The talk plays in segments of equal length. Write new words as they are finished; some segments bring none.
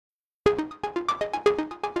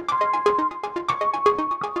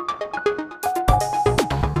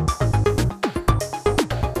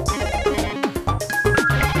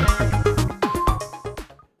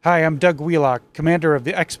Hi, I'm Doug Wheelock, commander of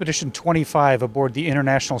the Expedition 25 aboard the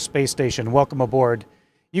International Space Station. Welcome aboard.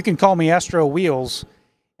 You can call me Astro Wheels,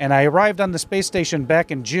 and I arrived on the space station back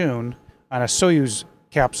in June on a Soyuz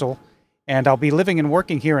capsule, and I'll be living and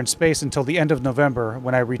working here in space until the end of November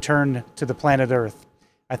when I return to the planet Earth.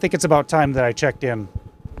 I think it's about time that I checked in.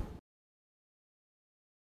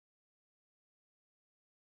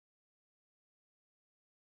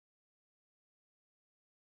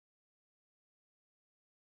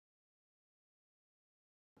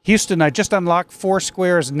 Houston, I just unlocked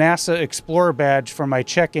Foursquare's NASA Explorer badge for my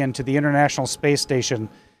check-in to the International Space Station,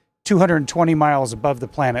 220 miles above the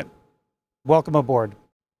planet. Welcome aboard.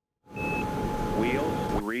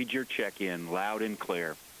 Wheels, we read your check-in loud and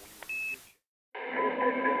clear.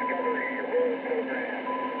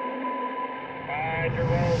 Roger,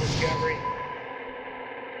 roll, Discovery.